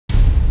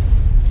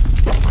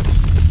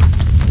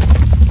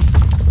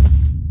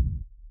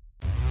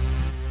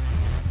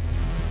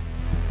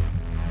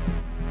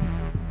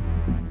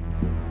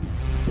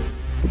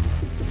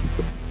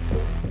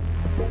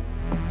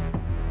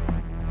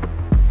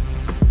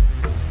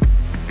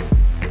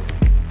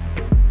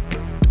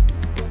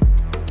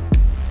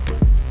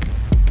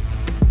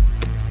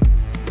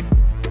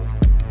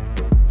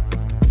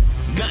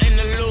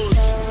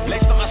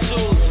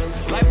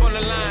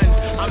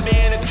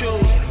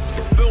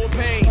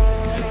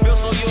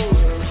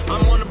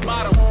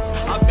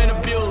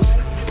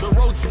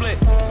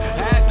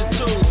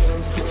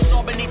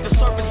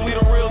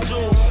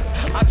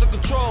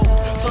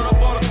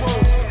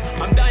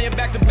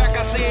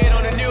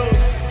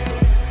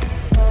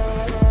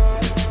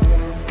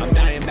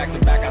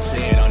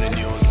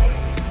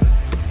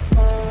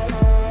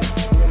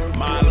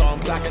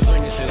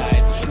shit, I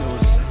hit the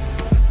snooze.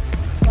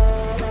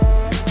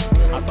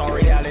 I thought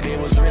reality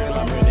was real,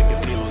 I'm really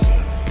confused.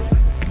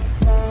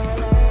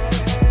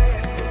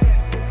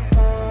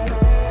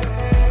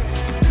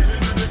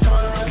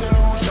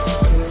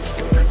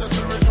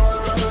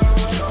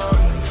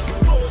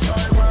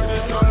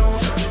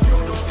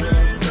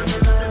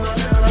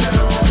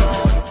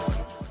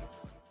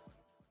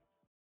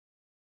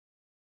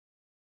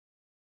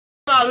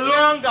 A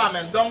long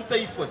garment down to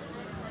your foot.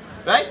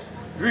 Right?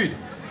 Read.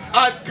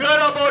 And good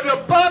about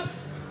the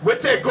pops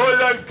with a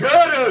golden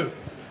girdle.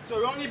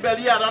 So around the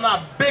belly, I done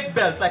a big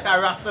belt, like a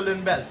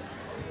wrestling belt.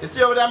 You see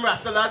how them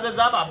wrestlers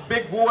have a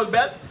big gold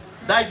belt?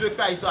 That is what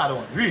Christ had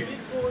on. Read.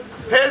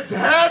 His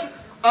head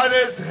and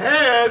his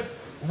hairs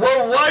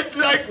were white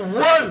like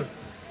wool.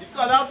 The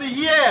color of the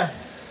hair.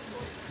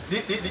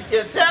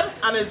 His head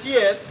and his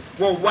hairs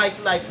were white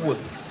like wool.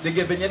 They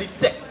give you the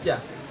texture.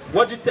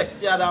 What the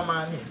texture of that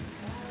man here?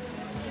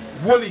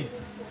 Woolly.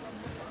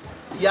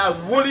 He had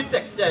woolly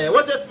texture here.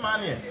 What this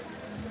man here?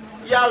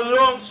 He had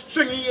long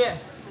stringy hair.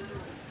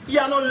 He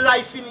had no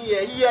life in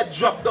here. He had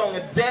dropped down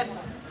and dead.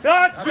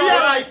 That's we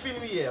have life in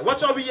here.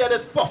 Watch how we hear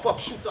this puff up,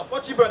 shoot up.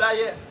 Watch your brother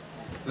here.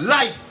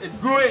 Life, it's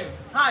growing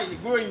high,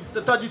 it's growing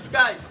to touch the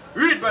sky.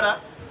 Read, brother.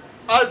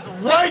 As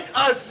white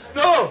as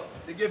snow.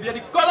 They give you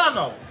the color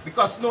now.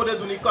 Because snow does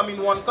only come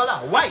in one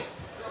color, white.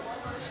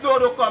 Snow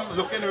don't come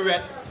looking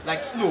red,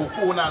 like snow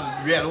cone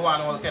and yellow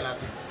and all kind of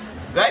thing.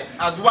 Right?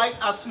 As white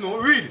as snow.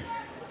 Read.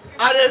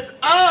 And his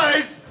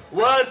eyes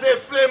was a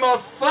flame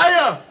of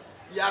fire.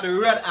 He had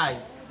red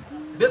eyes.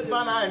 This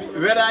man had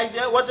red eyes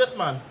here. Watch this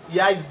man.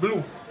 The eyes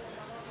blue.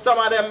 Some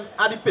of them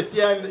had the pit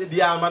here in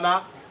the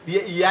almanac.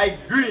 The eye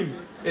green.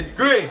 It's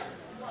grey.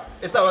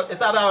 It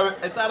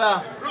had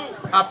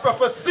a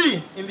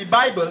prophecy in the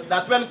Bible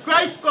that when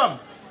Christ comes,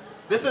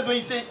 this is when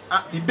you see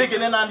at the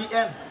beginning and the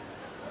end.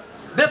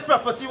 This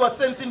prophecy was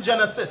since in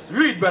Genesis.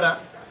 Read, brother.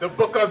 The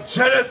book of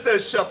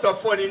Genesis, chapter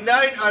 49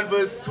 and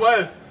verse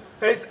 12.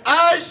 His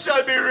eyes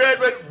shall be red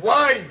with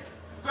wine.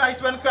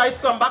 Christ, when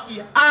Christ come back,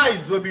 his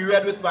eyes will be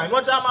red with wine.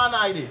 What your man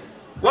eye there?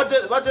 What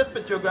this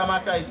pictogram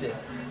of Christ here?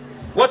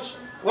 What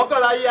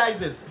color your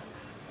eyes is?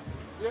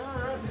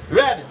 Yeah,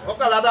 red. What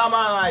color that man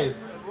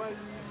eyes?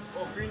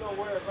 or green or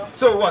whatever.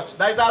 So what?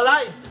 That is a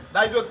lie.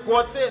 That is what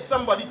God says.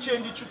 Somebody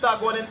change the truth of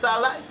God into a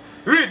lie.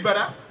 Read,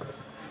 brother.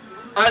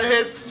 And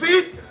his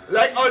feet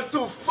like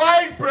unto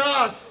fine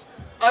brass,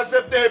 as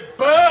if they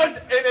burned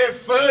in a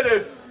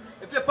furnace.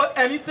 If you put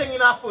anything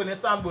in a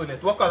furnace and burn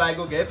it, what color you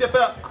go get? If you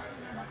put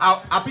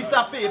a piece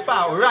of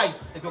paper or rice,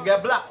 it will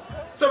get black.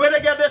 So where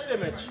they get this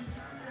image?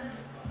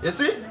 You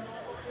see?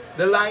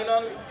 The line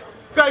on it.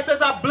 Christ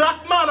is a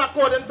black man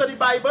according to the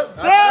Bible.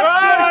 That's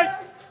right.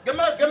 Give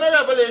me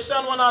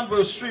Revelation 1 and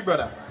verse 3,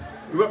 brother.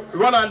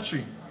 1 and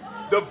 3.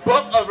 The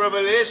book of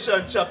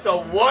Revelation, chapter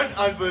 1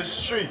 and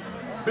verse 3.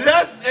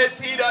 Blessed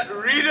is he that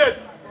readeth.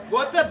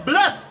 God said,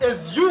 blessed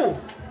is you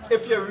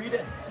if you're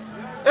reading.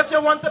 If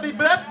you want to be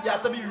blessed, you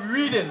have to be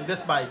reading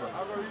this Bible.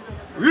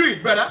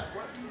 Read, brother.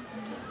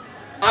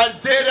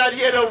 And they that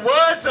hear the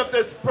words of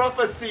this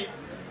prophecy,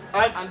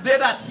 and they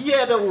that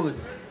hear the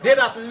words, they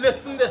that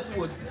listen this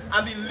words,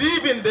 and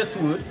believe in this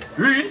word,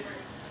 read,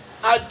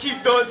 and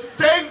keep those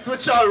things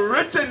which are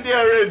written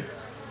therein,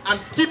 and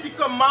keep the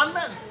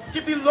commandments,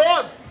 keep the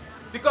laws,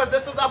 because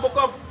this is a book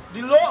of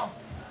the law,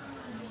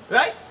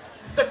 right?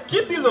 To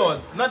keep the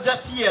laws, not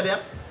just hear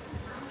them.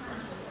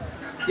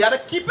 You have to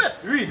keep it.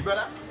 Read,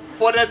 brother.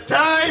 For the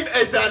time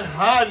is at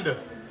hand.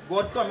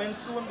 God coming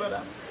soon,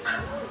 brother.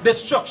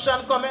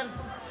 Destruction coming.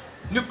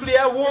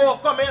 Nuclear war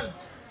coming.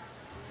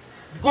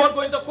 God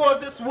going to cause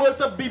this world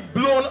to be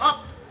blown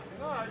up.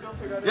 No, I don't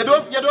figure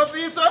You don't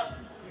feel so?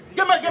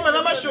 Give me,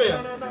 let me show you.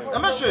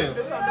 Let me show you.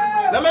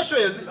 Let me show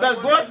you.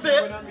 That God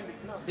say,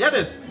 hear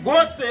this.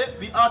 God say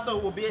the author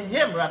will be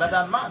him rather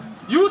than man.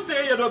 You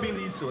say you don't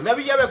believe so. Let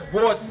me hear what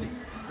God say.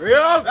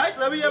 Yeah. Right?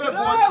 Let me hear what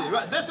God say.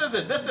 Right? This is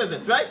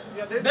it, right?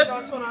 Yeah, this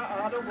is one I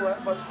had to go,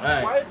 but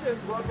right. Why it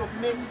is God will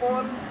make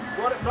all,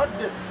 God, not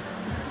this,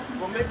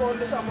 will make all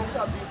this amount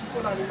of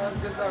beautiful animals,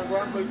 this and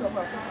go and go it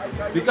up.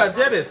 Because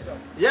hear this.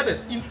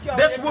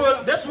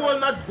 This world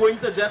not going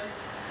to just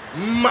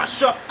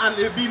mash up and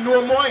there'll be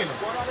no more, you know.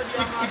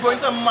 It's going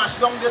to mash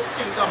down this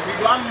kingdom. We're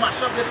going to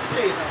mash up this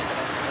place.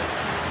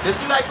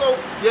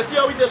 You see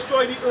how we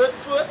destroy the earth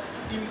first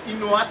in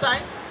Noah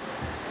time?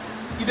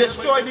 He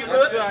destroyed the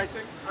earth. I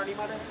think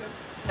animal is sin.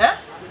 Eh?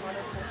 Animal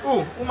is sin.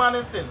 Who man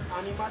is sin?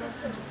 Animal is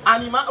sin.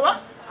 Animal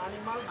what?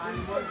 Animals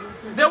in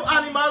sin. The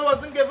animal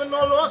wasn't given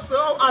no law,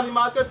 so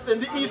animal could sin.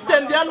 The East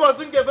Indian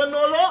wasn't given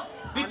no law.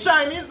 The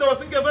Chinese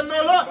wasn't given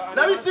no law.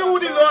 Let me see who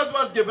the laws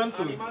was given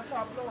to. Animals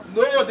have law.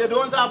 No, they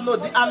don't have no.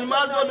 The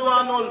animals don't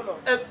have no.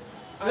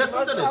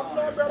 Listen to this.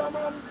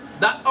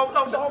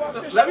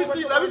 Let me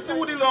see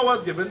who the law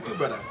was given to,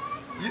 brother.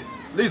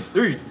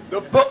 Listen, read. The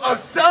book of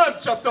Psalm,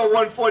 chapter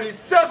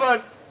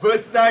 147,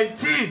 verse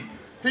 19.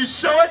 He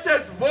showeth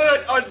his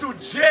word unto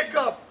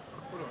Jacob.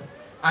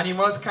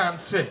 Animals can't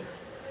sin,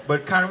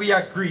 but can we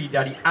agree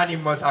that the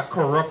animals are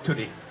corrupt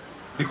today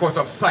because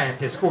of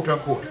scientists, quote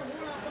unquote?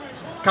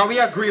 Can we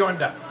agree on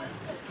that?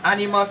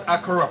 animals are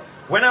corrupt.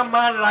 When a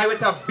man lie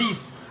with a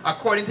beast,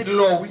 according to the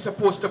law, we're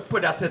supposed to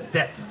put that to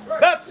death.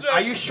 That's right.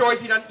 Are you sure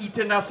if you don't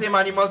eating that same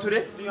animal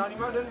today? The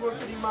animal didn't go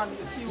to the man.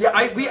 You see, Yeah,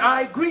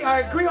 I agree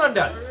on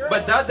that.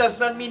 But that does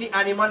not mean the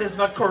animal is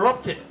not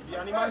corrupted. the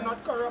animal is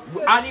not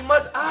corrupted.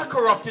 Animals are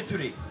corrupted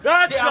today.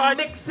 That's They are right.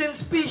 mixing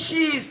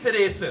species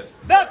today, sir.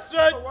 That's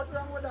right. So what's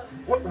wrong with that?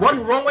 What's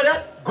wrong with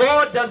that?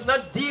 God does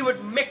not deal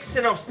with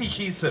mixing of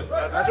species, sir.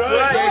 That's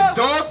right. There is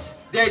dogs,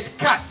 there is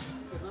cats.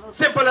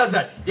 Simple as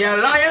that. They are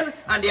lions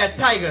and they are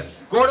tigers.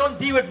 God don't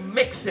deal with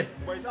mixing.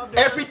 But it have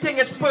different Everything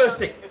is species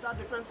perfect. It have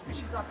different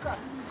species of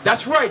cats.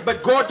 That's right,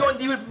 but God don't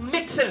deal with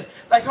mixing.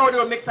 Like how they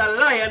will mix a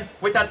lion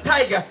with a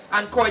tiger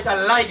and call it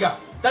a liger.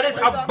 That is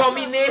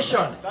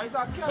abomination. That is a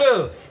cat.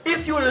 So,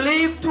 if you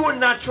leave two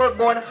natural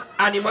born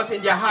animals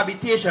in their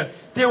habitation,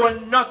 they will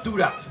not do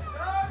that.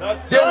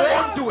 They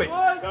won't do it.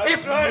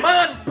 If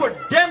man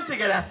put them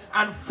together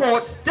and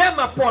force them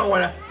upon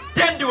one another,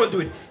 then they will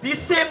do it. The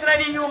same thing like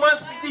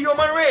the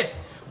human race.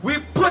 We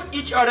put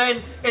each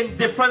other in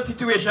different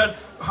situations.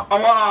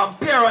 Our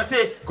parents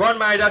say, go and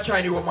marry that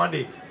Chinese woman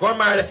day. Go and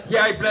marry that.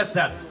 Yeah, I bless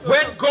that.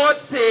 When God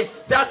say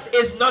that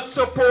is not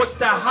supposed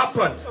to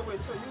happen. So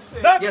wait, so you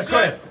say Yes, go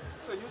ahead.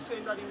 So you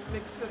saying that the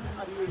mixing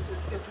of the races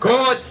is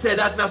God said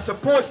that's not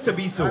supposed to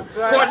be so.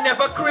 God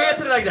never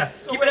created it like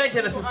that. So Keep it in wait,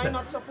 Genesis so I'm 10.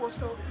 not supposed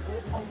to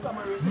go out of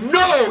my race?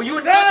 No,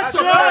 you're not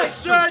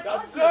supposed to.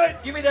 That's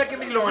right. Give me that, give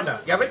me the low one now.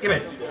 Give it, give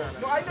it.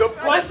 No, I just,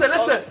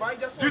 Listen. I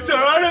just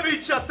Deuteronomy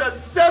chapter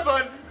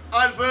 7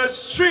 and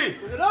verse 3.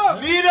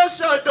 Neither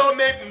shalt thou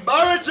make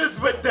marriages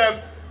with them.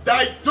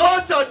 Thy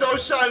daughter thou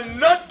shalt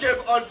not give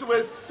unto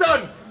a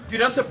son.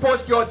 You're not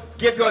supposed to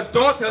give your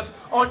daughters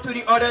unto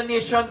the other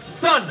nation's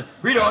son.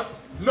 Read on.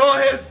 Nor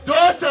his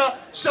daughter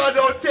shalt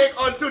thou take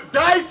unto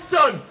thy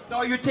son.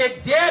 Now you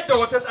take their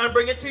daughters and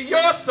bring it to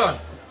your son.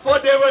 For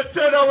they will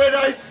turn away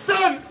thy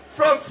son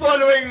from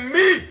following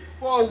me.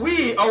 For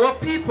we, our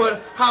people,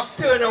 have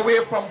turned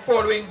away from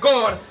following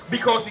God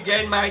because we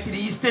get married to the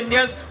East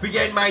Indians, we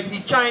get married to the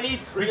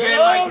Chinese, we get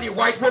married to the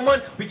white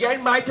woman, we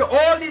get married to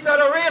all these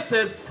other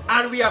races,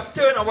 and we have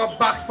turned our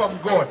backs from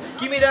God.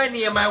 Give me that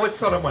Nehemiah with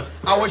Solomon.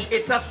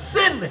 It's a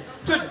sin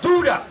to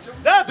do that.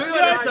 Do you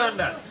understand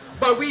that?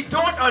 But we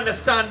don't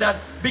understand that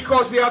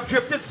because we have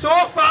drifted so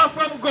far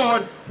from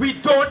God, we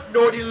don't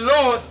know the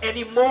laws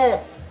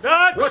anymore.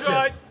 That's Watch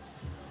right. it.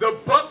 The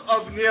book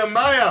of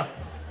Nehemiah,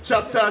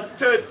 chapter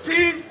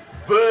 13,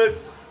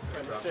 verse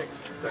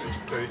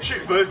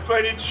 23. Verse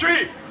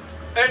 23.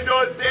 In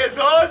those days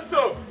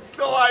also,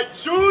 so I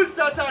Jews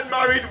that had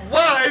married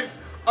wives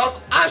of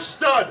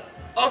Ashdod,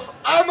 of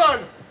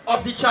Ammon,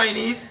 Of the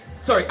Chinese,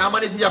 sorry,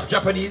 Ammon is the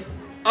Japanese,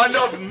 and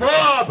of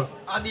Moab,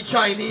 and the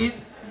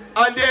Chinese,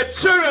 and their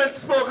children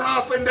spoke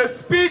half in the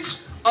speech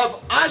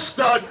of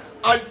Ashdod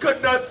and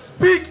could not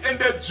speak in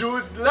the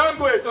Jews'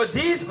 language. So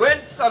these,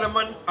 when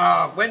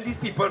these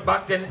people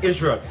back then in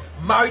Israel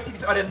married to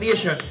this other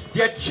nation,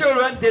 their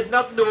children did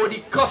not know the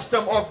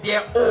custom of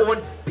their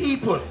own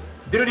people.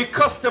 They knew the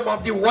custom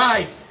of the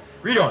wives.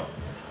 Read on.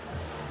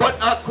 But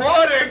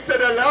according to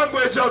the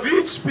language of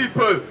each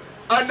people,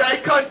 and I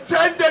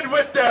contended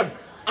with them,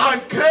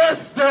 and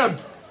cursed them,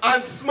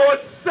 and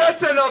smote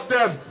certain of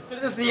them. So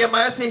this is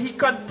Nehemiah saying he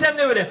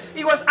contended with them.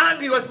 He was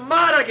angry, he was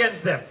mad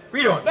against them.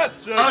 Read on.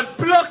 That's right. And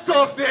plucked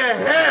off their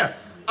hair,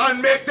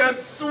 and make them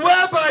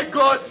swear by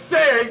God,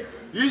 saying,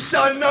 Ye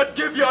shall not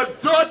give your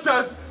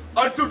daughters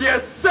unto their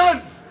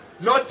sons,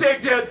 nor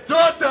take their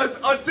daughters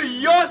unto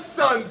your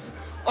sons,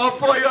 or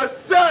for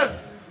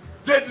yourselves.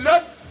 Did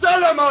not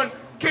Solomon,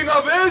 king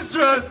of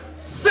Israel,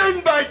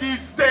 sin by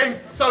these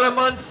things?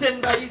 Solomon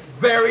sinned by these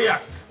very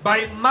acts,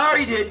 by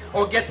marrying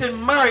or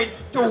getting married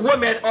to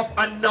women of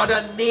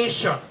another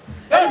nation.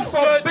 That is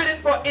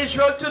forbidden for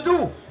Israel to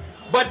do.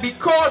 But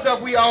because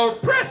of we are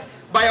oppressed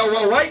by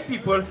our white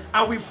people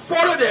and we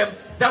follow them,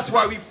 that's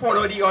why we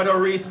follow the other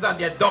races and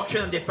their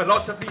doctrine and their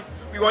philosophy.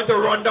 We want to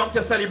run down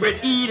to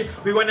celebrate Eid,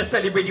 we want to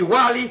celebrate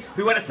Diwali,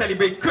 we want to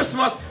celebrate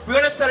Christmas, we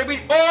want to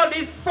celebrate all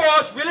these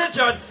false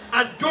religion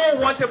and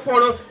don't want to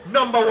follow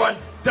number one,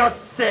 thus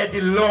said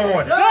the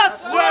Lord.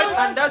 That's right.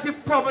 And that's the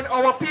problem with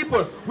our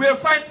people. We'll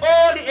find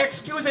all the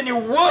excuse in the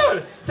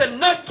world to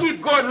not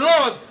keep God's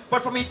laws.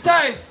 But from the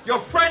time your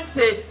friends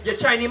say, your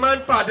Chinese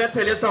man partner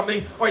tell you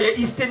something, or your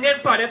East Indian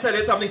partner tell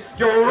you something,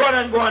 you run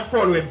and go and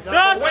follow him.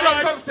 That's when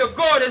right. it comes to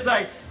God, it's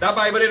like, that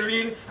Bible is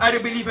real, I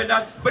don't believe in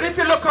that. But if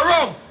you look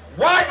around,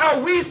 why are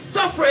we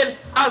suffering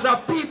as a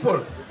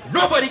people?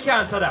 Nobody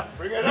can answer that.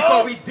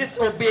 Because we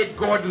disobeyed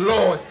God's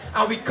laws.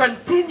 And we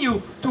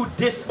continue to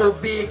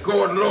disobey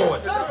God's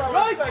laws.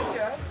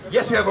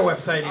 Yes, we have a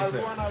website, I'll sir.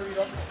 go and I'll read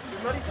up.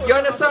 It's not the first You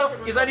understand?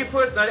 time Is that the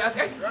first?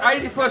 I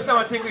the first time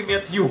I think we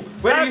met you.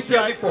 Where did you see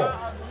us before?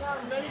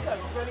 Many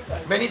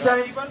times. Many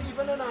times?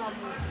 Even in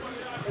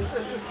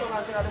Princess Stone,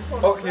 I think I just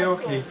found Okay,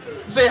 okay.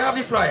 So you have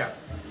the flyer.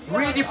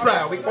 Read the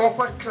flyer. We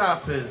offer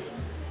classes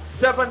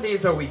 7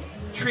 days a week,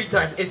 3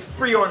 times. It's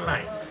free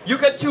online. You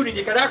can tune in.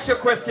 You can ask your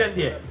question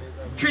there.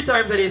 3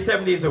 times a day,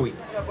 7 days a week.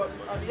 Yeah, but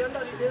at the end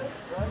of the day,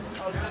 right,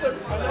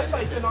 I'm not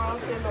fighting or I'm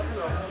saying nothing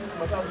wrong,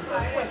 but I'll still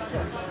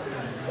question.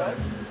 Right?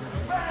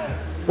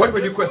 What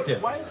would you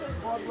question? Why does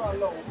God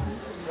allow,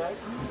 right,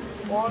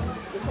 all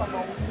this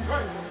amount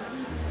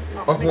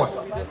Of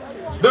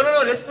what?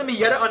 No, listen to me.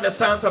 You gotta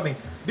understand something.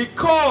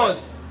 Because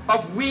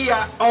of we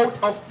are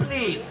out of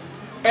place,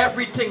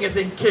 everything is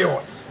in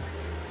chaos.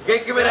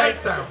 Okay, give me that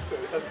example.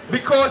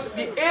 Because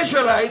the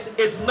Israelites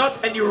is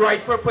not in the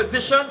rightful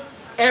position,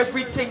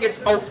 everything is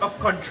out of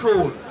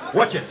control.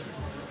 Watch this.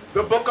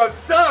 The book of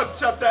Psalm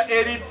chapter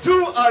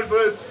 82 and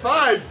verse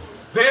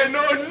 5. They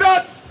know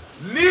not,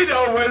 neither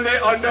will they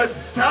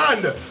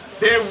understand.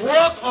 They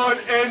walk on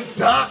in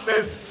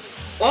darkness.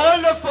 All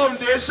the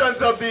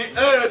foundations of the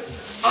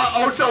earth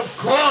are out of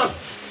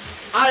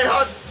course. I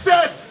have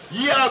said,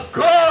 ye are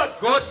gods.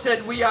 God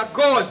said we are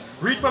gods.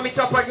 Read from it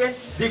up again.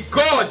 The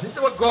gods, this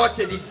is what God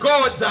said. The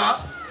gods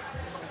are.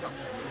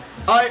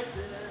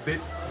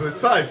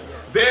 Verse 5.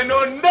 They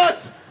know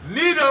not,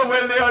 neither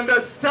will they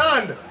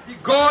understand. The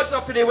gods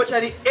of today, which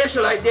are the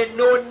Israelites, they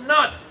know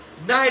not,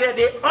 neither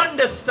they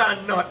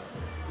understand not.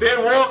 They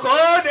walk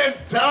on in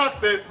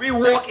darkness. We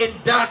walk in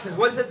darkness.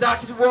 What is the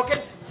darkness we walk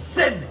in?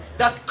 Sin.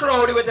 That's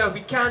cloudy with us.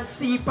 We can't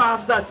see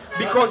past that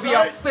because we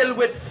are filled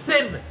with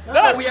sin.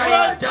 So we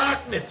are in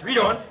darkness. Read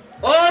on.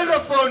 All the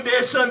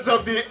foundations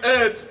of the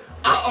earth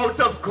are out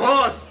of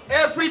course.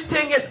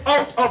 Everything is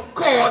out of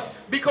course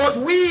because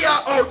we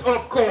are out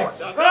of course.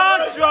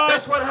 That's right.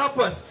 That's what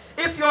happens.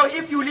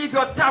 If you leave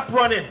your tap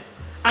running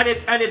and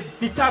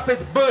the tap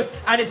is burst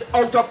and it's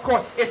out of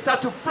course, it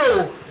starts to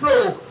flow.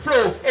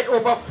 It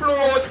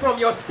overflows from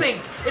your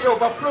sink. It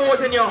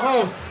overflows in your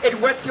house. It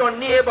wets your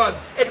neighbors.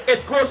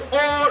 It goes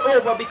all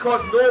over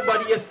because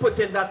nobody is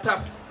putting that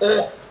tap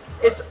off.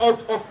 It's out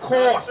of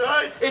course.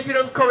 Right. If you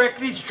don't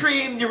correctly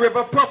stream the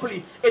river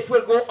properly, it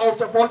will go out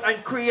of course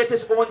and create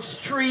its own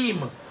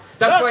stream.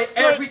 That's why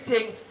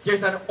everything,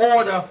 there's an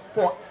order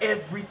for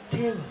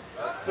everything.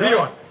 Read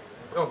on.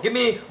 Oh, give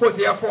me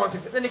Hosea 4 and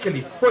 6.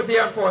 Technically,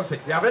 Hosea 4 and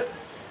 6. You have it?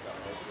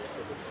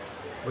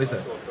 What is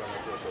that?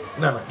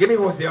 No. Give me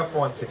Hosea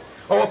 4 and 6.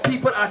 Our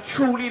people are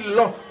truly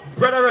lost.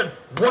 Brethren,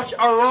 watch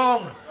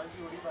around.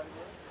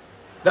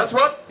 That's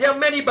what? There are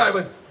many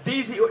Bibles.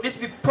 This is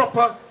the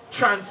proper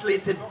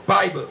translated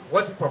Bible.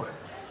 What's the problem?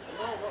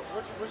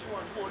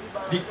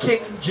 The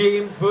King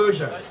James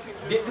Version.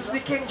 This is the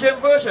King James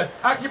Version.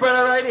 Ask your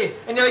brother right here.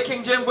 Any other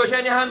King James Version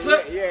in your hand,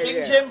 sir?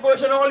 King James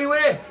Version all the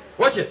way.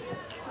 Watch it.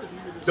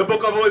 The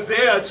book of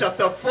Hosea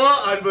chapter 4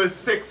 and verse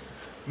 6.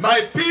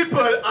 My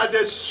people are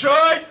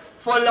destroyed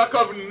for lack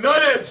of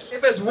knowledge.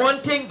 If there's one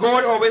thing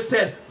God always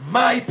said,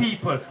 my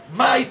people,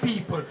 my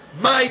people,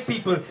 my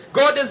people.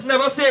 God does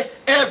never say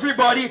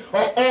everybody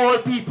or all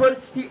people.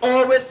 He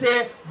always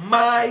say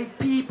my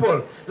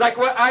people. Like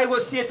what I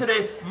will say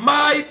today,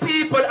 my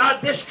people are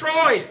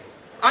destroyed.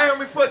 I am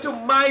referring to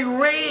my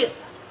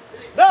race.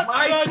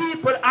 My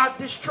people are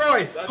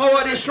destroyed. How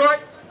are they destroyed?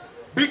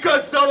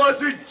 Because thou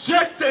hast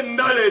rejected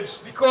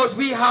knowledge. Because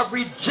we have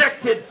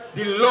rejected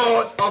the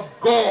laws of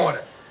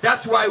God.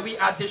 That's why we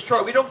are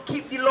destroyed. We don't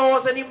keep the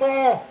laws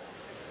anymore.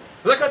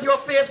 Look at your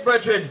face,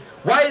 brethren.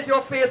 Why is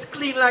your face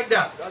clean like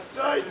that? That's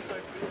right.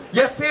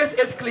 Your face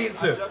is clean,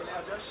 sir.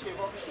 I just shave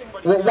off the thing,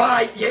 but Well,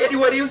 why? Yeah,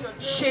 anybody use?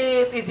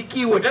 Shave is the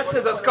key word. That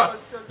says a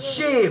cut.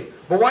 Shave.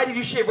 But why did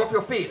you shave off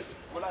your face?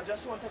 well, I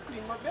just want to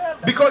clean my beard.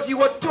 Because you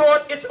were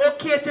taught it's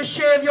okay to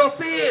shave your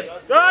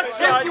face. That's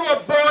If right. you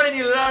were born in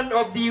the land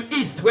of the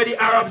East, where the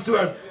Arabs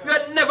dwell, you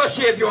had never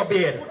shaved your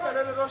beard.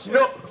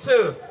 No,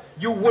 sir.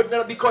 You would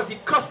not, because the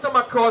custom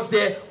across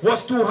there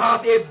was to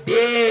have a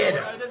beard.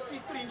 I just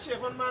see clean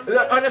shaven man.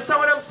 Understand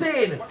what I'm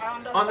saying?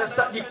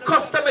 Understand? The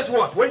custom is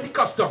what? What is the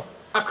custom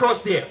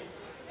across there?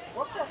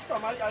 What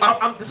custom?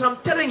 That's what I'm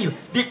telling you.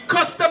 The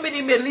custom in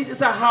the Middle East is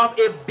to have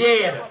a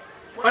beard.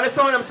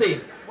 Understand what I'm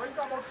saying? Why is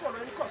that about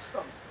following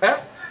custom?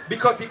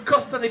 Because the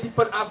custom the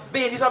people are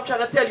vain. This is what I'm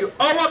trying to tell you.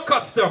 Our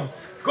custom,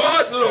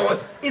 God's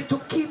laws, is to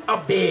keep a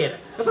beard.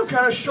 That's what I'm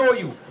trying to show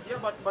you. Yeah,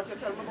 but you're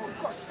telling me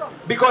about custom.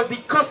 Because the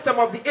custom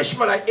of the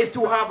Ishmaelite is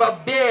to have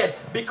a beard,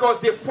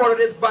 because they follow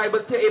this Bible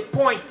to a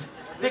point.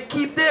 They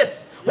keep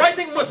this. Why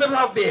do you think Muslims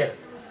have beard?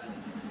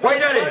 Why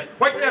that is?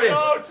 Why that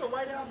is? So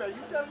why they have that? You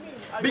tell me.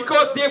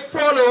 Because they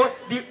follow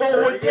the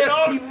Old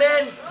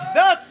Testament.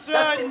 That's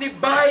That's in the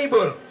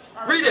Bible.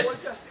 Read it.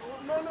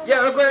 No.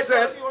 Yeah, go ahead.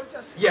 The Old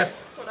Testament.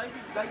 Yes. So that's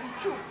the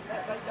truth.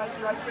 That's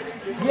the right way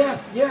they do it.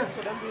 Yes.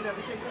 So them doing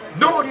everything correct.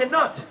 No, they're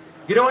not.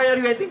 You know why they're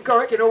doing anything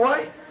correct? You know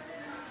why?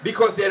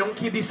 Because they don't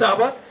keep the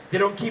Sabbath, they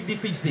don't keep the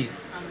feast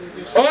days.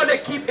 All they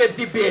keep is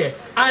the bear.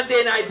 And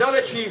then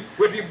idolatry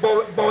will be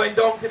bowing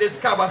down to this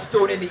Kaaba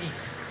stone in the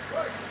east.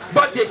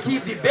 But they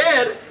keep the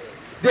beard.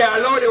 They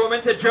allow the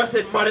women to dress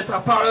in modest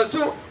apparel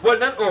too. Well,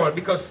 not all,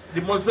 because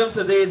the Muslims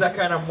today is a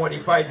kind of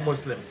modified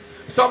Muslim.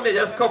 Some they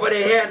just cover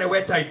their hair and they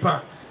wear tight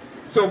pants.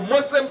 So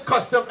Muslim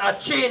customs are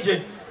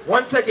changing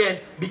once again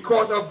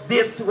because of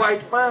this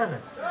white man.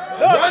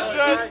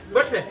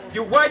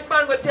 The white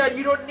man will tell you,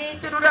 you don't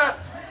need to do that.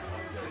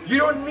 You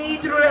don't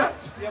need to do that.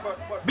 Yeah,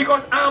 but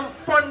Because I'm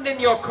funding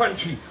your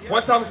country.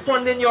 Once I'm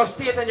funding your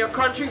state and your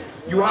country,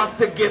 you have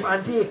to give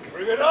and take.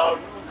 Bring it out.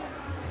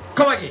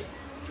 Come again.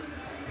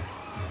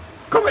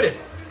 Come with it.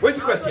 What's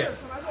the question?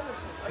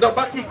 No,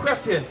 back to the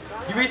question.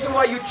 The reason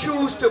why you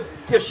choose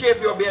to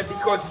shave your beard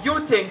because you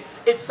think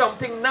it's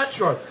something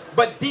natural.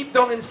 But deep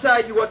down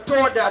inside you were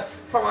taught that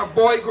from a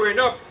boy growing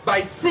up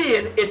by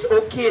seeing it's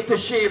okay to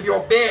shave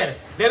your beard.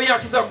 Let me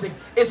ask you something.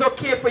 It's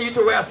okay for you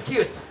to wear a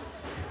skirt.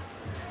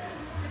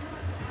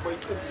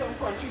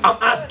 I'm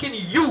asking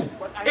you,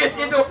 is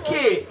it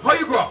okay? How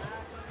you grew up?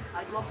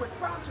 I grew up with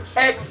pants.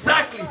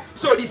 Exactly.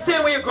 So the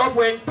same way you grew up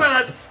wearing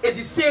pants is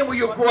the same way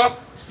you grew up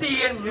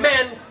seeing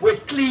men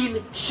with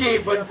clean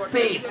shaven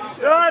face.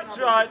 That's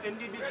right. In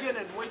the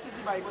beginning, what does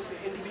the Bible say?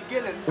 In the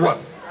beginning. What?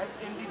 Right?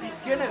 In the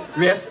beginning.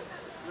 Yes.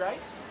 Right?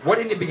 What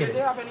in the Did beginning?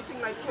 they have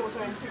anything like clothes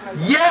or anything like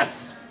that?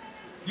 Yes.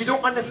 You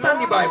don't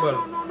understand the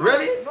Bible. No,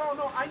 Really?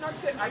 No, I'm not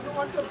saying, I don't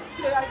want to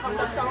play, I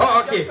understand.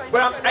 Oh, okay.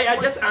 Well, I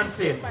just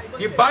answered.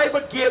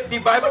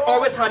 The Bible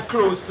always had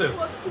clothes, sir.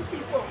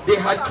 They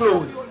had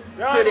clothes.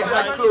 So they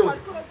had clothes.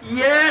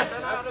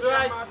 Yes. That's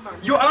right.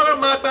 You are a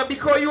madman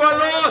because you are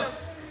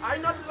lost.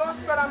 I'm not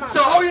lost, but I'm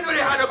So how you know they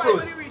had no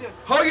clothes?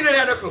 How you know they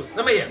had no clothes?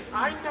 Let me hear.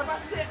 I never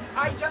said,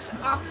 I just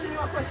asked you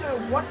a question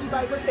what the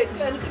Bible said.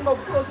 Say anything about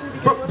clothes in the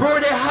beginning. Bro,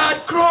 they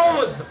had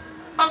clothes.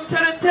 I'm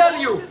trying to tell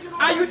you.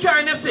 Are you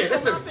trying to say?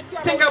 Listen,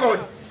 think about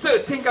it. Sir,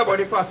 think about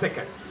it for a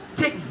second.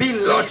 Be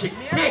logic.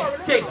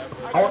 Think.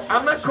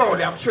 I'm not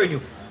calling, I'm showing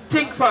you.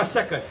 Think for a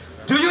second.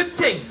 Do you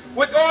think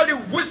with all the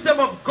wisdom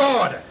of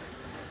God,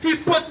 he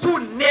put two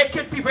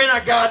naked people in a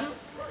garden?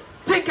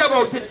 Think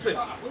about it, sir.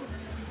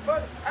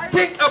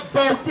 Think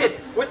about it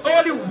with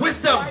all the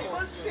wisdom.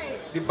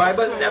 The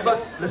Bible never,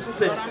 listen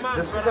to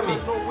me.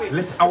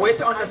 Listen, I want you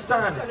to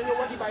understand.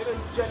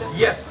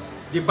 Yes.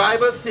 The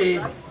Bible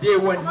says they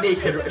were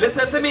naked.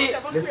 Listen to me.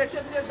 Listen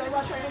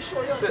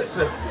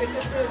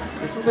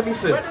to me,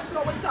 sir.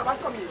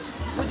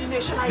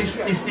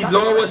 The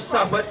law was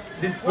Sabbath.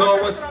 This law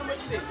was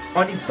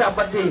on the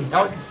Sabbath day.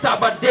 That was the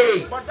Sabbath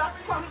day. But that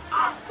comes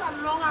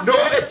after, long after. No,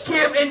 it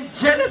came in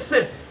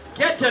Genesis.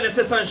 Get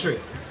Genesis and show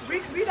it.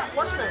 Read that,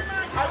 watch me.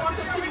 I want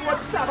to see what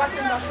Sabbath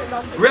in that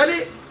thing.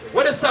 Really?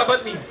 What does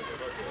Sabbath mean?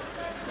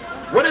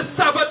 What does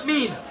Sabbath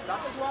mean?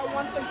 That is what I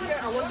want to hear.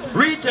 I want to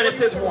read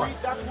Genesis 1.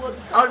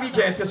 I'll read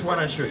Genesis 1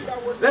 and show you.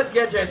 Let's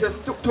get Genesis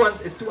 2 and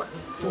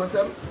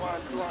 7?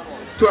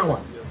 2 and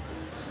 1.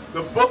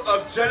 The book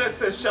of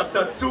Genesis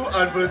chapter 2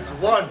 and verse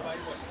 1.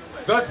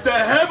 Thus the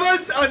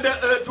heavens and the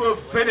earth were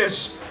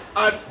finished,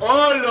 and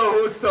all the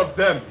hosts of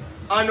them.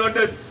 And on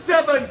the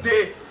seventh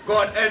day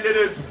God ended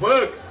his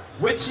work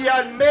which he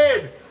had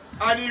made,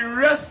 and he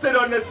rested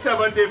on the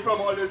seventh day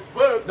from all his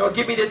work. Now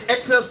give me this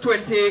Exodus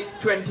 20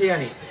 and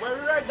 8. Well,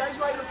 right, that's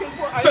why I'm looking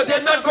for. So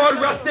did not God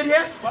rested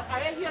here? But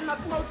I ain't hear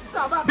nothing about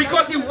Sabbath.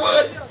 Because the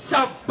word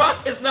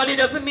Sabbath is not, it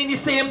doesn't mean the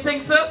same thing,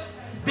 sir.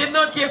 Did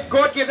not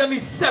God give them the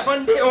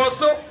 7th day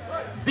also?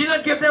 Did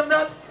not give them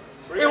that?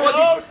 It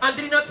was and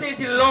did he not say it's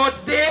the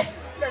Lord's day?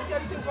 I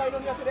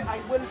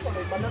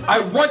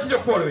want you to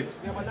follow it.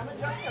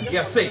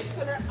 Yes, say.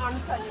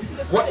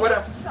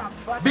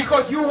 What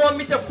because you want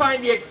me to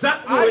find the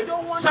exact word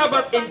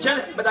Sabbath in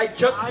Genesis, but I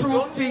just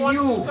proved to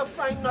you.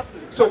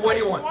 So what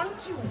do you want? I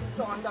want you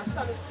to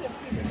understand it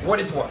simply. What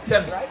is what?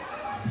 Tell me. Right?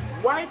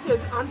 Why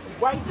does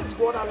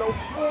God allow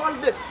all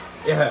this?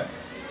 Yeah.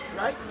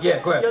 Right? Yeah,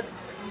 go ahead.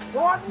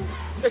 God,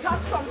 it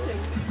has something,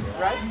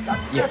 right? That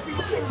every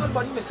single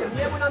body missing.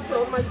 Me, when I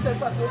told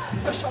myself as a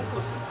special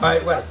person.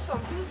 Alright, well. That's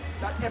something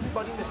that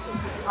everybody missing.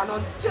 And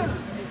until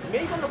me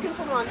even looking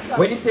for an answer.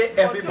 When you say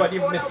everybody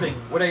missing,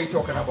 what are you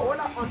talking about?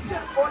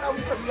 Until all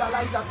we can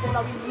realize that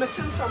all we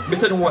missing something.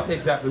 Missing what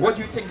exactly? What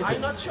do you think it is?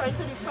 I'm not trying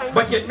to define.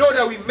 But you know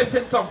that we're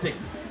missing something.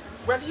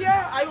 Well,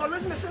 yeah, I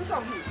always missing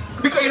something.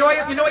 Because you know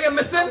what you're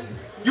missing?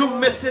 You're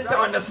missing to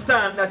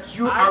understand that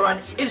you are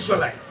an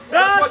Israelite.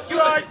 That's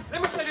right.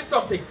 Let me tell you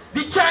something.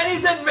 The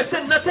Chinese ain't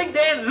missing nothing. They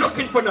ain't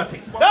looking for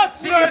nothing.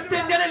 That's the right. East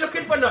Indian ain't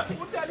looking for nothing.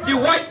 The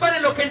white man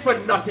ain't looking for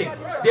nothing.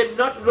 They're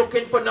not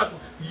looking for nothing.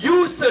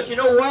 You search. You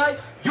know why?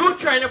 You're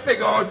trying to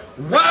figure out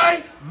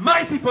why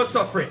my people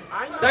suffering.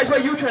 That's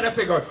what you're trying to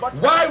figure out.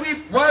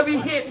 Why we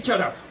hate each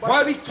other.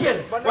 Why we kill.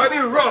 Why we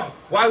rob.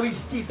 Why we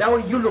steal. That's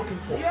what you're looking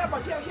for.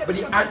 But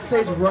the answer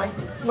is right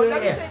here. But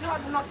let me say it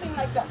had nothing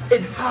like that.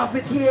 It have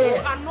it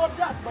here. I know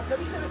that, but let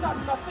me say it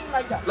had nothing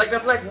like that.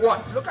 Like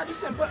what? Look at the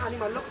simple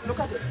animal. Look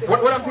at it.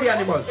 What are the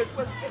animals?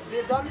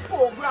 They don't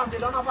program. They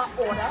don't have an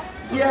order.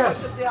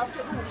 Yes. They have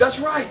to do. That's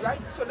right. Right.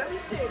 So let me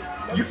say,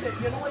 you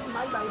know what's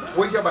my Bible?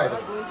 Where's your Bible?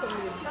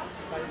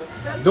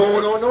 No.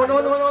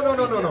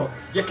 No.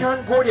 You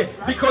can't go there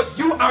because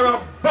you are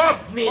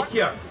above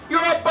nature.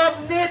 You're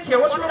above nature.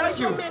 What's wrong with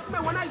you?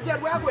 When I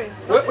dead, where I going?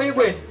 Where you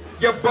going?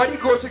 Your body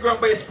goes to ground,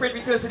 but your spirit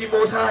returns to the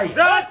Most High.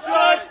 That's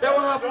right. That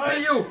will happen to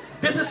you.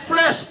 This is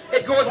flesh.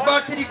 It goes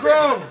back to the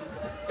ground.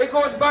 It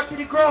goes back to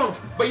the ground.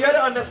 But you have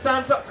to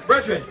understand something,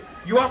 brethren.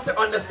 You have to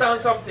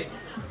understand something.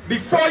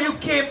 Before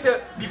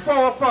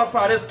our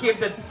forefathers came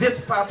to this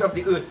part of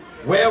the earth,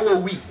 where were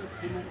we?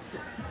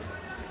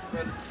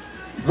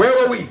 Where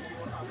were we?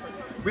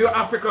 We are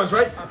Africans,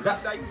 right?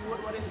 That's like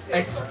what they say.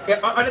 And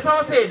that's how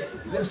I'm saying.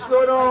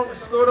 Slow down,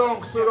 slow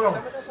down, slow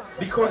down.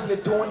 Because you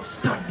don't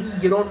study,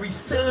 you don't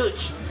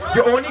research.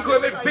 You're only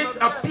going with bits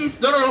and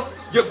pieces. No.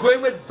 You're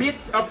going with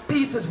bits and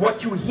pieces,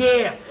 what you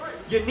hear.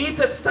 You need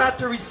to start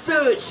to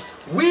research.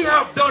 We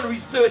have done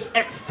research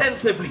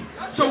extensively.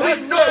 So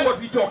we know what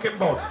we're talking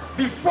about.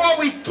 Before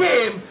we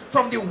came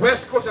from the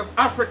west coast of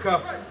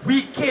Africa,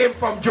 we came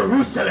from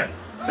Jerusalem.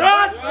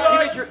 That's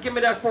right. Give me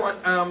that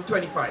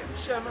 425.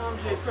 Shem and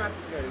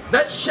Japheth.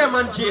 That's Shem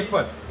and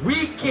Japheth. We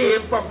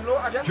came from No,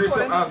 I just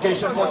Jerusalem. call them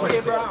Galatians sons of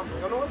 4:26. Abraham.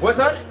 You know What's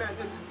that?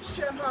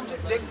 Shem and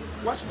Japheth.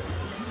 Watch me.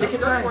 Take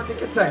your time, take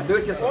your time. Do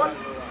it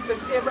yourself.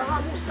 It's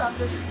Abraham who started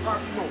this. No,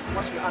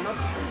 watch me. I'm not.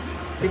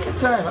 Take your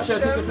time. I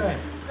said take your time.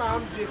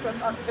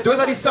 Japheth. Those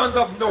are the sons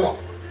of Noah.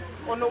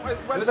 Oh, no, well,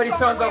 Those are the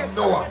sons of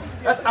Noah.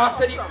 That's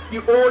after the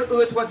old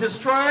earth was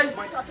destroyed.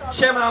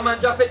 Shem, Ham, and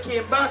Japheth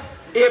came back.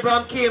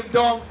 Abraham came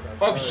down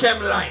of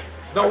Shem line.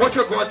 Now what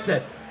your God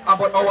said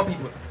about our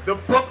people? The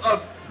book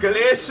of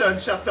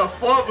Galatians chapter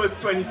 4 verse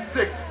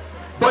 26.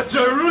 But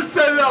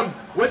Jerusalem,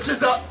 which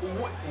is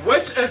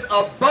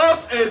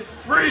above is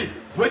free,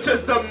 which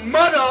is the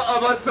mother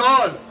of us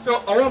all. So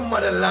our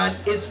motherland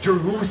is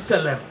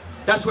Jerusalem.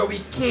 That's where we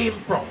came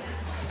from.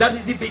 That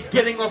is the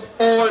beginning of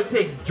all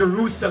things,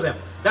 Jerusalem.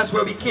 That's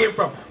where we came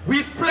from.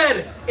 We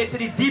fled into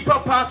the deeper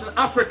parts of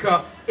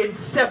Africa in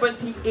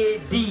 70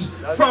 AD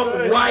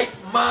from white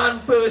man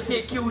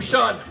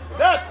persecution.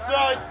 That's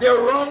right. They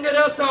rounded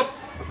us up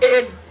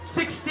in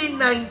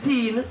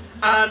 1619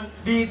 and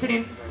the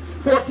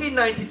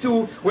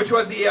 1492, which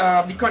was the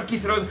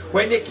conquistadors,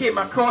 when they came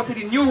across to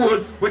the New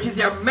World, which is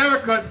the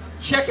Americas.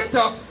 Check it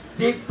up.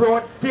 They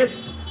brought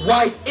this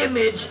white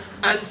image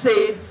and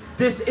said,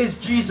 this is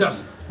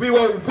Jesus. We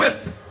were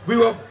whipped, we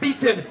were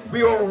beaten,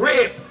 we were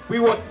raped, we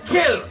were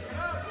killed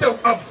to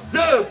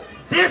observe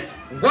this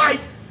white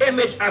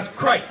image as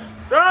Christ.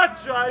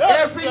 That's right.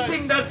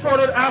 Everything that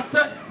followed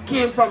after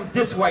came from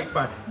this white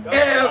man.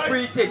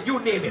 Everything, you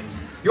name it.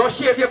 You want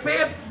to shave your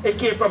face? It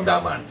came from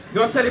that man. You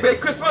want to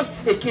celebrate Christmas?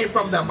 It came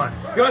from that man.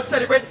 You want to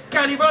celebrate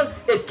Carnival?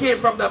 It came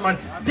from that man.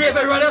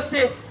 David rather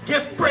say,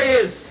 give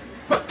praise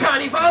for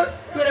Carnival.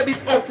 He'll be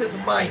out his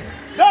mind.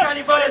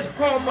 Carnival is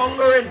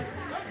whoremongering.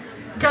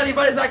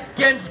 Carnival is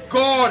against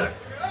God.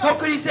 How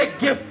could he say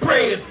give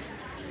praise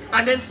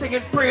and then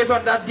singing praise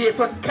on that day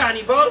for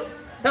Carnival?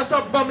 That's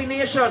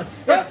abomination.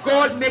 If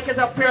God makes his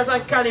appearance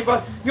on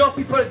Carnival, your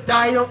people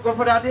die, don't go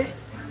for that day.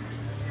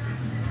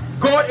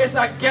 God is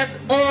against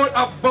all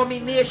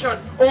abomination,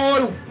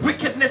 all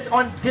wickedness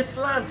on this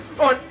land,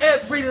 on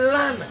every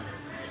land.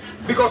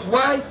 Because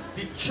why?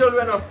 The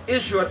children of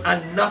Israel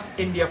are not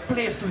in their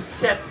place to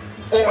set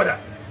order.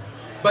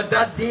 But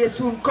that day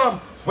soon come.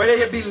 Whether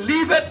you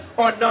believe it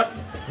or not,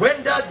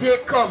 when that day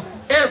comes,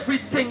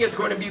 everything is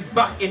going to be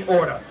back in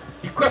order.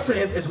 The question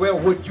is where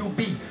would you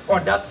be?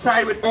 On that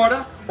side with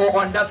order or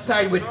on that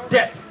side with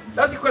death?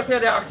 That's the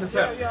question they ask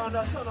yourself. Yeah,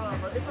 understand.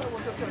 But if I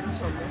want to tell you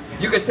something,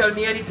 you can tell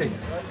me anything.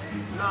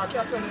 no, I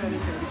can't tell you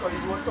anything because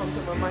it's what comes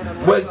to my mind.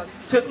 And Well,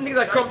 certain things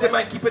that come to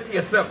mind, keep it to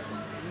yourself.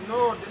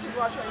 No, this is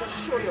what I'm trying to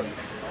show you.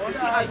 You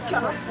see, I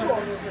cannot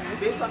talk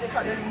based on if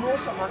I didn't know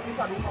someone, if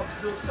I don't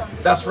observe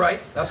something. That's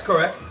right. That's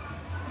correct.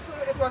 So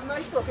it was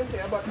nice talking to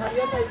you, but at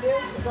the end of the day,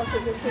 because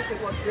certain things,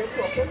 it was great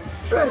talking.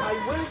 Right. I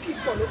will keep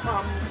following,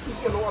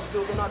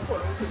 observing and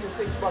following certain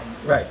things, but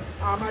Right.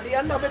 at the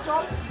end of it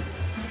all,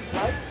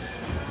 right,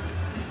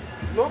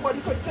 nobody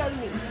could tell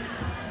me,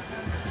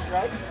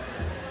 right,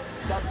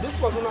 that this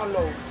wasn't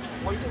allowed.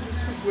 What is we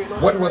see going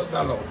on? What was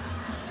not allowed?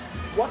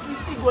 What we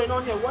see going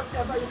on here,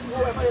 whatever you see,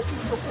 however you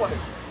choose to call it,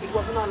 it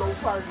wasn't allowed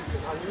for a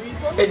reason. And the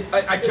reason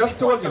I is just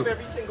the told point you. of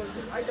every single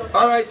thing. I don't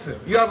All right, sir.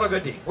 You have a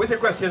good day. What's your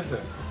question, sir?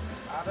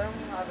 Adam,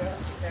 father.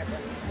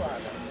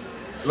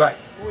 Right.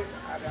 Who is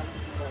Adam?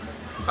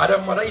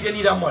 Adam, mother. He didn't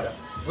need a mother.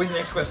 What's the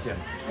next question?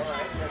 All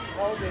right, then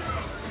how did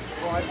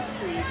God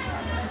create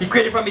Adam? He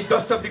created from the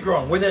dust of the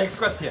ground. What's the next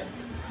question?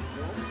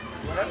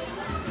 Well,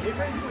 if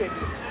I created,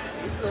 he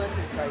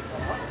earth is like a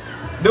what?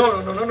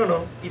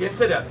 No. He didn't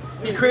say that.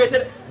 He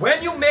created,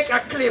 when you make a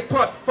clay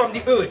pot from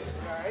the earth,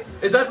 Right?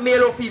 is that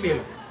male or female?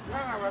 No,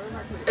 wasn't a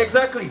created.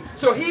 Exactly.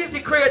 So he is the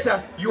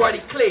creator, you are the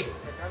clay.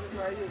 That is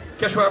why you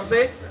Catch what I'm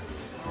saying?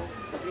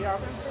 we have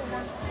so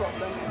much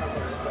problem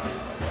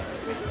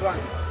with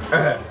guns.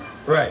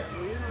 Right. Do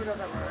you know that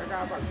America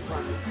have a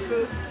gun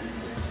curse?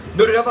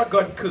 No, they have a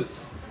gun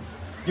curse.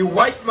 The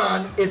white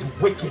man is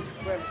wicked.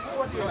 Well, who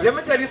was your Let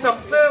me tell you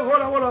something. Sir,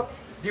 hold up.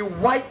 The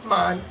white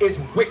man is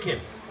wicked.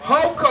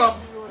 How come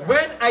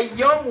when a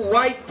young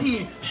white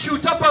teen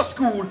shoot up a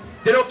school,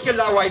 they don't kill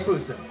that white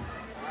person?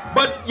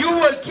 But you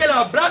will kill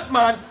a black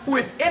man who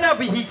is in a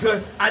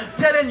vehicle and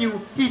telling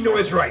you he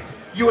knows right.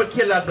 You will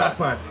kill that black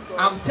man.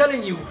 I'm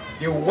telling you,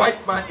 the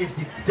white man is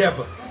the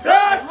devil.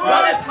 That's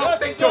What is right.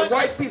 happening to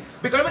white people?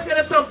 Because let me tell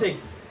you something.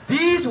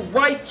 These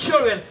white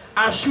children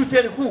are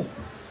shooting who?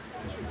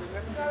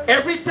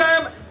 Every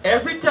time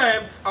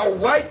a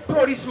white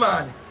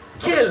policeman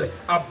kill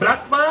a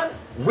black man,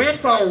 wait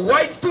for a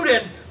white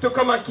student to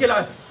come and kill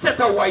a set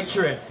of white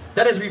children.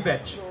 That is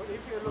revenge. So if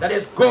you That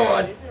is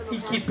God, He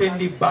keeping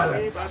the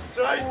balance. That's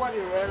right. Who are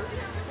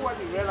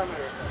the real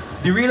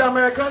Americans? The real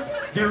Americans?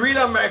 The real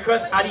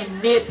Americans are the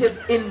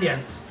native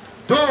Indians.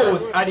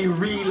 Those are the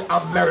real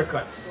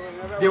Americans.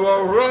 They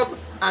were robbed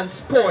and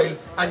spoiled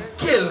and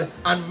killed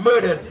and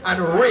murdered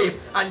and raped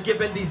and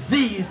given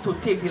disease to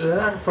take the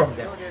land from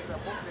them.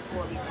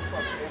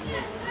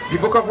 The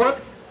book of what?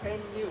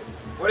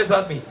 What does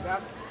that mean?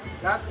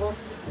 That book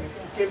will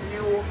give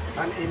you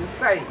an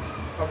insight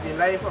of the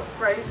life of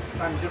Christ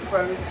and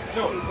different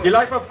people. The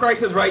life of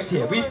Christ is right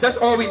here. That's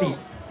all we need.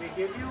 They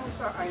give you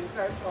some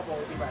insight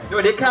about the Bible.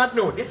 No, they can't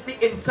know. This is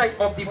the insight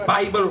of the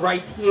Bible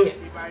right here.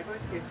 The Bible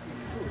is the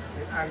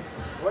truth. And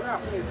what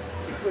happened is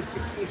the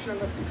persecution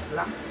of the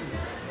black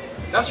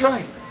people. That's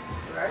right.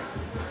 Right?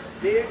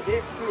 They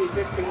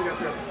created things that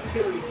will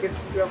kill the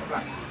history of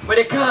black people. But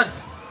they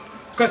can't.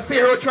 Because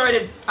Pharaoh tried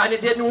it and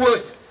it didn't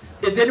work.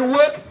 It didn't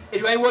work.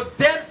 It didn't work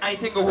then. I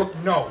think it will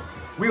work now.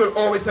 We will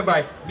always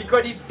survive.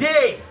 Because the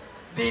day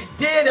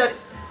that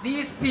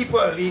these people,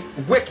 the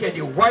wicked,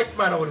 the white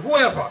man or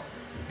whoever,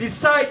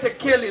 decide to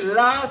kill the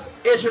last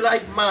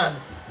Israelite man,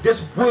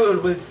 this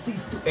world will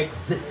cease to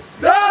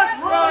exist.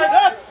 That's right.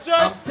 That's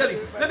right. I'm telling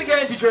you. Let me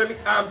get into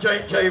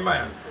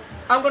Jeremiah.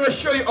 I'm going to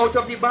show you out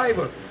of the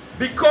Bible.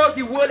 Because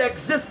the world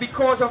exists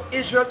because of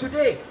Israel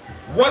today.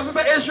 Wasn't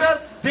for Israel,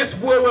 this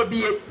world will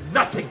be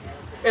nothing.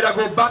 It'll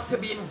go back to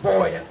being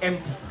void and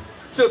empty.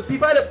 So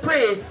people have to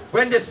pray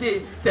when they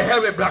say, to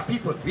hell with black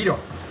people. We don't.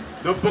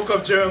 The book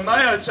of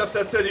Jeremiah,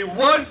 chapter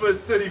 31,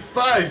 verse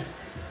 35.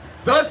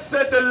 Thus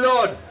said the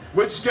Lord,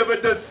 which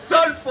giveth the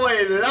sun for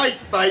a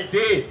light by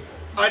day,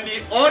 and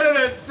the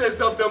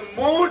ordinances of the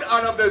moon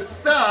and of the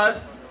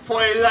stars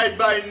for a light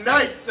by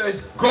night. So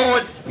it's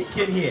God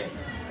speaking here.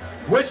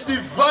 Which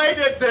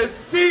divided the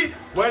sea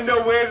when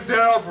the waves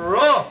thereof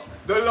roar.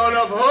 The Lord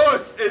of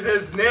hosts is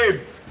his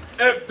name.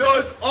 If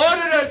those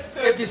ordinances,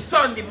 If the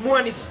sun, the moon,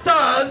 and the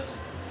stars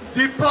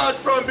depart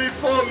from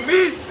before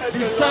me, said the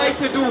decide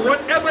Lord, to do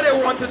whatever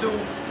they want to do,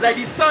 like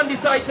the sun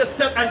decide to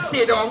set and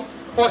stay down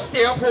or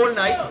stay up whole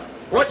night,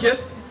 watch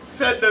this.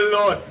 said the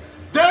Lord,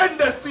 then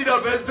the seed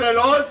of Israel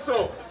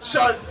also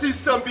shall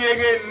cease from being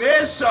a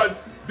nation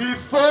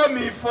before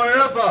me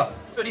forever.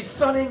 So the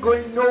sun ain't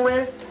going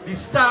nowhere, the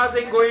stars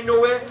ain't going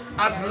nowhere,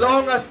 as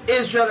long as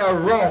Israel are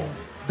wrong.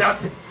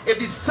 That's it. If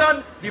the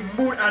sun, the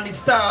moon, and the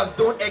stars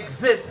don't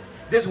exist,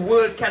 this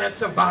world cannot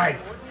survive.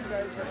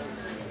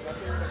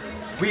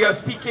 We are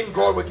speaking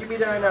God. Well, give me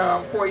that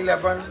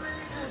 4:11.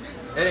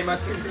 Hey, man,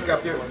 speak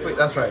up here. Wait,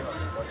 that's right.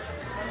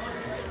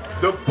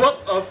 The book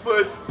of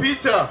 1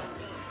 Peter,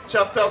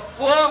 chapter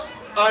 4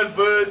 and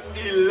verse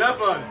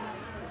 11.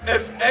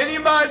 If any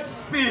man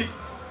speak,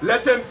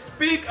 let him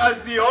speak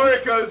as the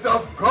oracles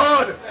of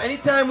God.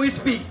 Anytime we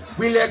speak,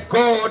 we let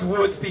God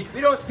word speak.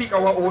 We don't speak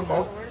our own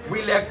mouth.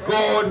 We let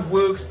God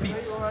word speak.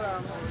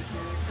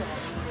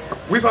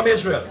 We from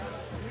Israel.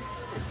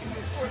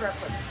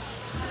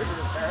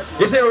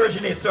 They say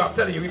originate, so I'm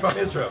telling you, we from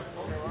Israel.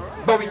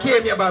 But we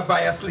came here by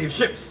via slave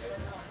ships.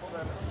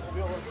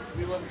 We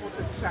were put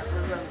in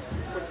shackles and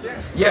put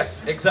there.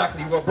 Yes,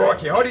 exactly. We were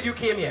brought here. How did you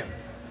came here?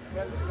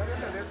 Well, let me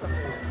tell you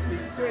something. The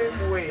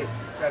same way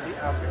that the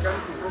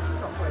African people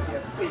suffer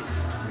their fate,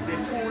 they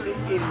fool the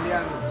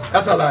Indians.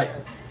 That's a lie.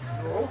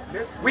 No,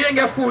 this. We didn't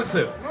get fooled,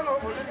 sir. No.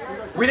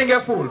 We didn't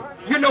get fooled.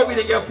 You know we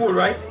didn't get fooled,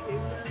 right?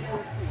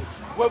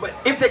 Well, but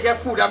if they get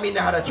fooled, that means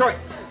they had a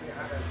choice.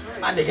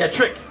 And they get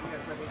tricked.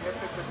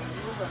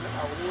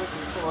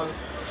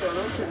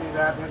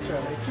 Trinidad and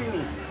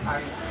Trinity.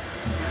 And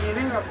the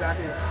meaning of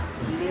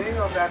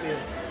that is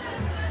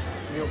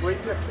you're going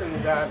to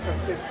Trinidad to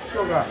sip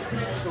sugar.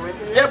 So it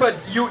is, Yeah, but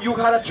you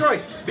had a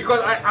choice.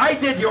 Because I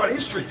did your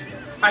history.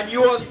 And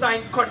you all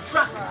signed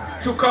contract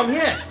to come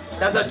here.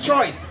 That's a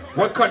choice.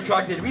 What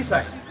contract did we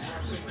sign?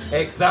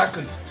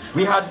 Exactly.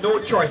 We had no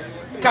choice.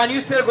 Can you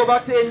still go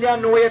back to India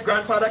and know where your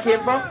grandfather came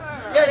from?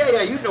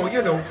 Yeah.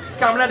 You know.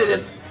 Kamala did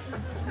it.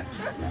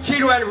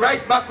 She went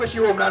right back where she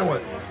homeland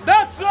was.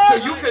 That's So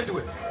right. you can do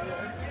it.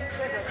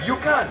 You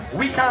can.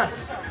 We can't.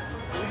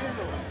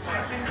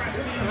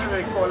 this is what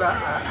they call a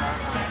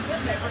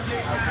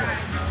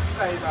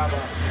Sai Baba.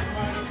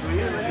 So you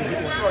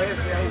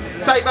know,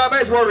 the Sai Baba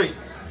is worried.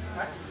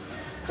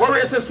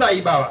 Worry is a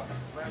Sai Baba.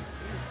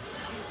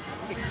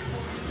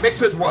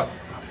 Mixed with what?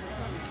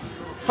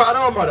 Father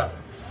or mother?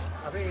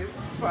 I think it's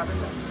father.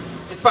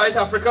 His father is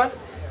African.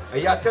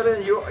 And you're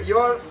telling you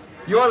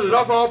all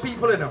love our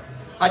people, you know.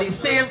 At the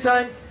same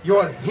time, you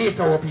all hate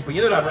our people.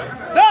 You know that,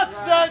 right? That's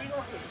right.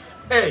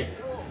 Hey.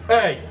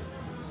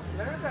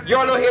 You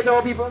all don't hate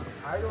our people?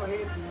 I don't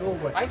hate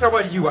nobody. I ain't talking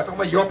about you. I talking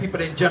about your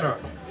people in general.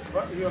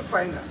 But you'll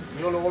find that.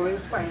 You'll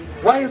always find it.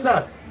 Why is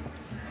that?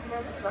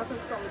 Well, that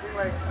is something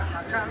like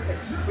I can't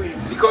explain.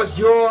 Because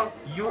you all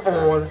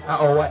are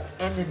our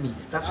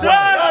enemies. That's why.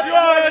 That's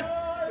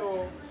right.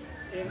 So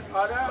in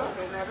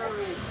other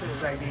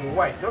races like the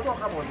white, don't talk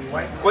about the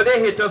white. Well, they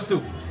hate us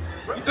too.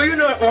 Do you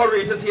know all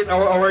races hate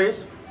our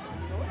race?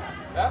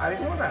 I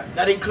didn't know that.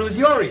 That includes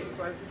your race.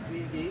 Because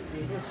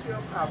the history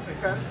of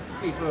African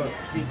people,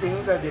 the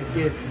things that they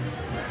did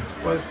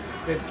was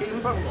they came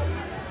from God.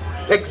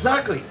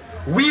 Exactly.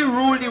 We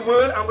rule the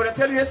world. I'm going to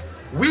tell you this.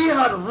 We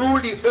had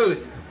ruled the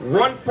earth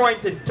one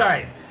point in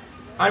time.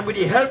 And with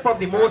the help of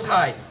the Most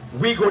High,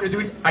 we're going to do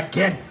it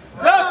again.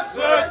 That's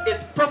right.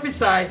 It's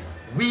prophesied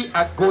we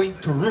are going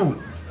to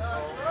rule.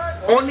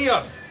 Only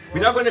us.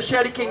 We're not going to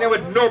share the kingdom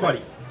with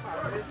nobody.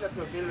 That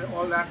will build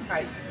all that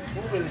height.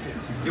 Who built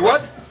it? The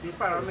what? The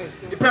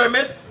pyramids. The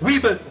pyramids, we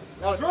built.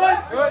 That's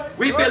right.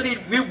 We build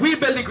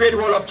the Great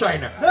Wall of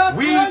China. That's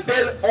We right.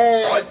 build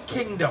all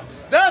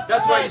kingdoms. That's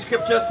why right. the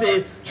scriptures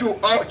say,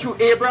 through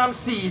Abraham's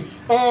seed,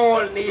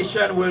 all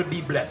nations will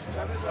be blessed.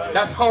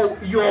 That's how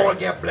you all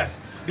get blessed.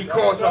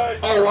 Because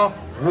of our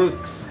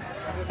works.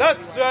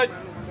 That's right.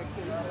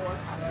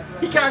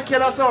 He can't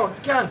kill us all.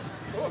 He can't.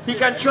 He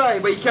can try,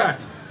 but he can't.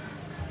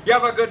 You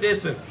have a good day,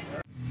 sir.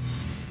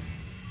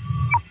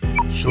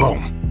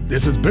 Shalom.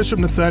 This is Bishop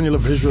Nathaniel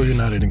of Israel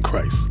United in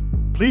Christ.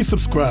 Please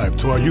subscribe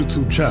to our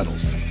YouTube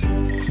channels.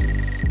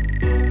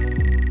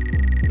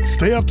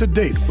 Stay up to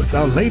date with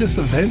our latest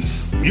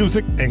events,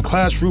 music, and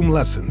classroom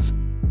lessons.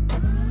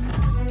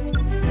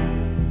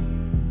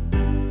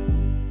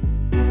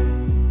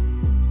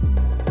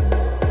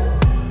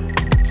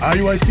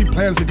 IUIC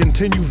plans to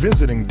continue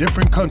visiting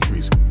different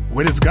countries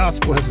where this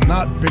gospel has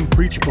not been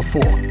preached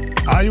before.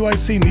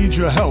 IUIC needs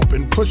your help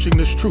in pushing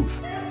this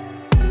truth.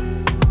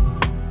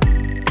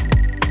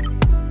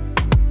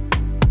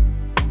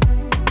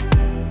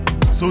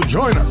 So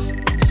join us.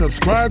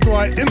 Subscribe to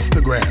our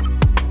Instagram,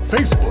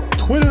 Facebook,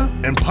 Twitter,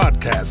 and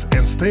podcast,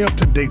 and stay up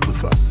to date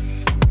with us.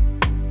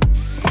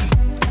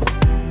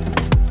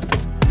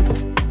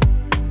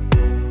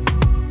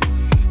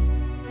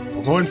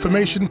 For more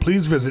information,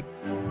 please visit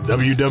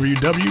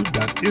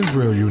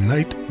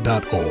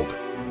www.israelunite.org.